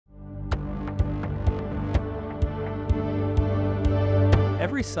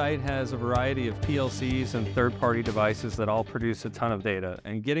Every site has a variety of PLCs and third-party devices that all produce a ton of data,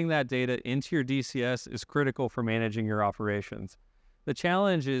 and getting that data into your DCS is critical for managing your operations. The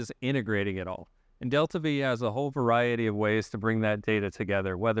challenge is integrating it all, and DeltaV has a whole variety of ways to bring that data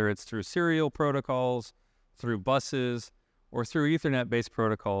together, whether it's through serial protocols, through buses, or through Ethernet-based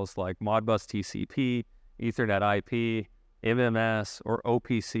protocols like Modbus TCP, Ethernet IP, MMS, or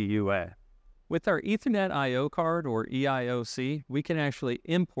OPC UA. With our Ethernet I/O card, or EIOC, we can actually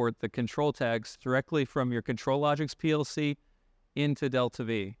import the control tags directly from your ControlLogix PLC into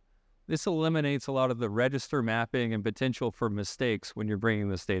DeltaV. This eliminates a lot of the register mapping and potential for mistakes when you're bringing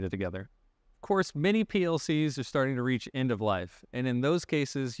this data together. Of course, many PLCs are starting to reach end of life, and in those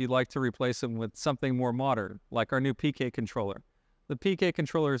cases, you'd like to replace them with something more modern, like our new PK controller. The PK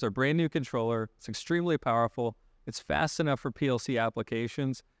controller is our brand new controller. It's extremely powerful. It's fast enough for PLC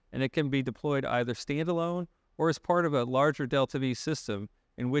applications, and it can be deployed either standalone or as part of a larger DeltaV system,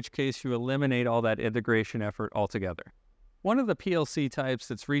 in which case you eliminate all that integration effort altogether. One of the PLC types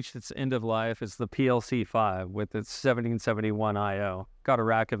that's reached its end of life is the PLC-5 with its 1771 I/O. Got a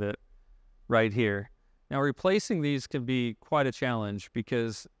rack of it right here. Now, replacing these can be quite a challenge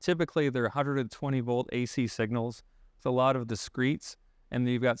because typically they're 120 volt AC signals with a lot of discretes, and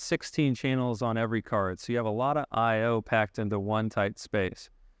you've got 16 channels on every card. So you have a lot of I/O packed into one tight space.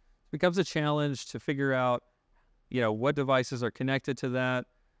 It becomes a challenge to figure out, what devices are connected to that,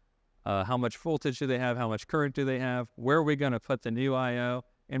 how much voltage do they have, how much current do they have, where are we going to put the new I/O,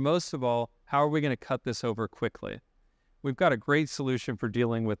 and most of all, how are we going to cut this over quickly? We've got a great solution for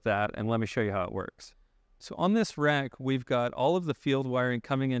dealing with that, and let me show you how it works. So on this rack, we've got all of the field wiring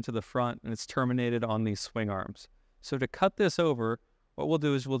coming into the front, and it's terminated on these swing arms. So to cut this over, what we'll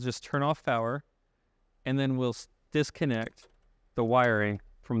do is we'll just turn off power, and then we'll disconnect the wiring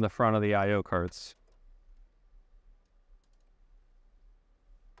from the front of the I/O cards.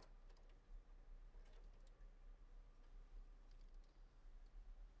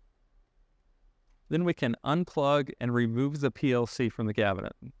 Then we can unplug and remove the PLC from the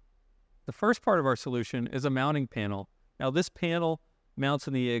cabinet. The first part of our solution is a mounting panel. Now this panel mounts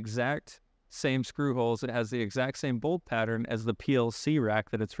in the exact same screw holes. It has the exact same bolt pattern as the PLC rack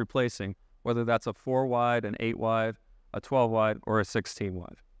that it's replacing, whether that's a 4 wide, an 8 wide, a 12 wide, or a 16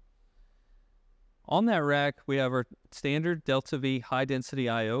 wide. On that rack, we have our standard DeltaV high-density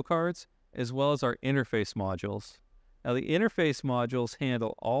I/O cards, as well as our interface modules. Now, the interface modules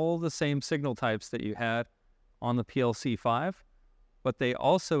handle all the same signal types that you had on the PLC-5, but they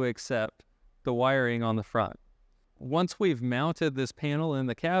also accept the wiring on the front. Once we've mounted this panel in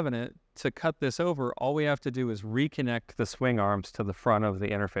the cabinet, to cut this over, all we have to do is reconnect the swing arms to the front of the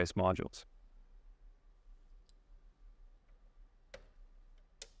interface modules.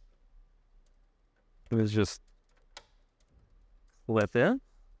 It was just slip in.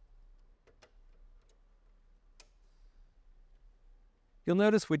 You'll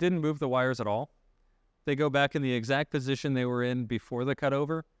notice we didn't move the wires at all. They go back in the exact position they were in before the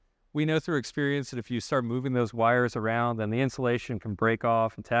cutover. We know through experience that if you start moving those wires around, then the insulation can break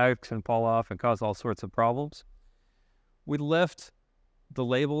off and tags can fall off and cause all sorts of problems. We left the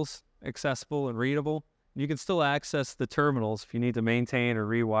labels accessible and readable. You can still access the terminals if you need to maintain or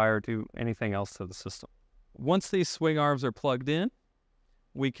rewire or do anything else to the system. Once these swing arms are plugged in,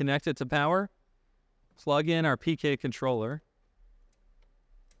 we connect it to power, plug in our PK controller,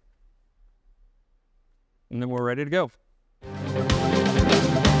 and then we're ready to go.